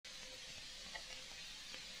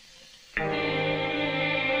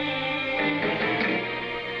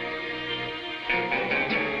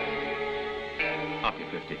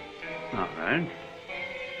$50. All right.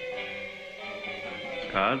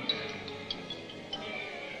 Cards?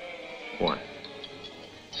 One.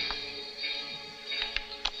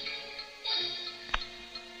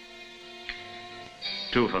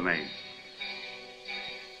 Two for me.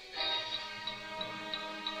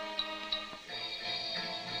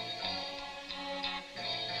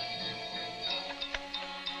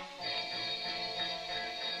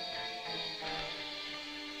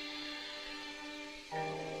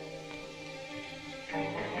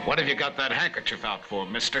 What have you got that handkerchief out for,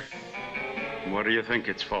 mister? What do you think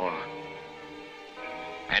it's for?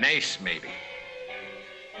 An ace, maybe.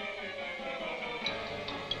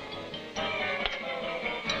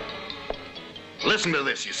 Listen to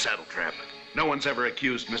this, you saddle trap. No one's ever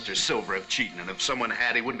accused Mr. Silver of cheating, and if someone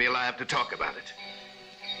had, he wouldn't be alive to talk about it.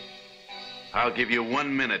 I'll give you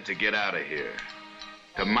 1 minute to get out of here,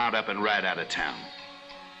 to mount up and ride out of town.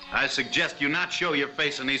 I suggest you not show your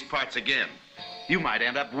face in these parts again. You might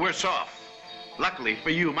end up worse off. Luckily for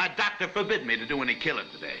you, my doctor forbid me to do any killing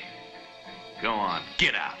today. Go on,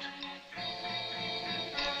 get out.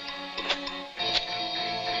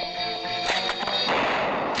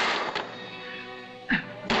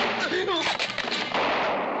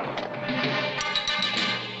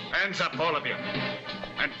 Hands up, all of you,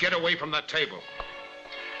 and get away from that table.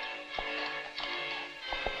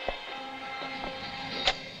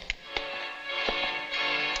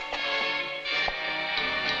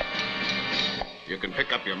 You can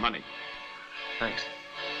pick up your money. Thanks.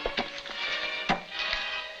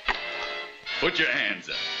 Put your hands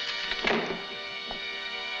up.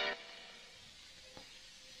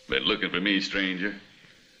 Been looking for me, stranger?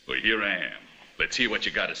 Well, here I am. Let's hear what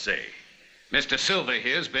you got to say. Mr. Silver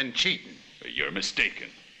here's been cheating. You're mistaken.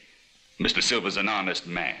 Mr. Silver's an honest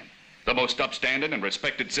man, the most upstanding and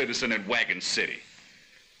respected citizen in Wagon City.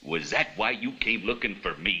 Was that why you came looking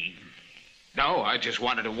for me? No, I just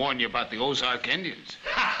wanted to warn you about the Ozark Indians.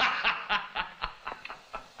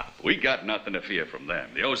 We got nothing to fear from them.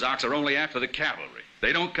 The Ozarks are only after the cavalry.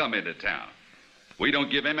 They don't come into town. We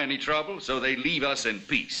don't give them any trouble, so they leave us in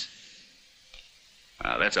peace.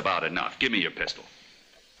 Now, that's about enough. Give me your pistol.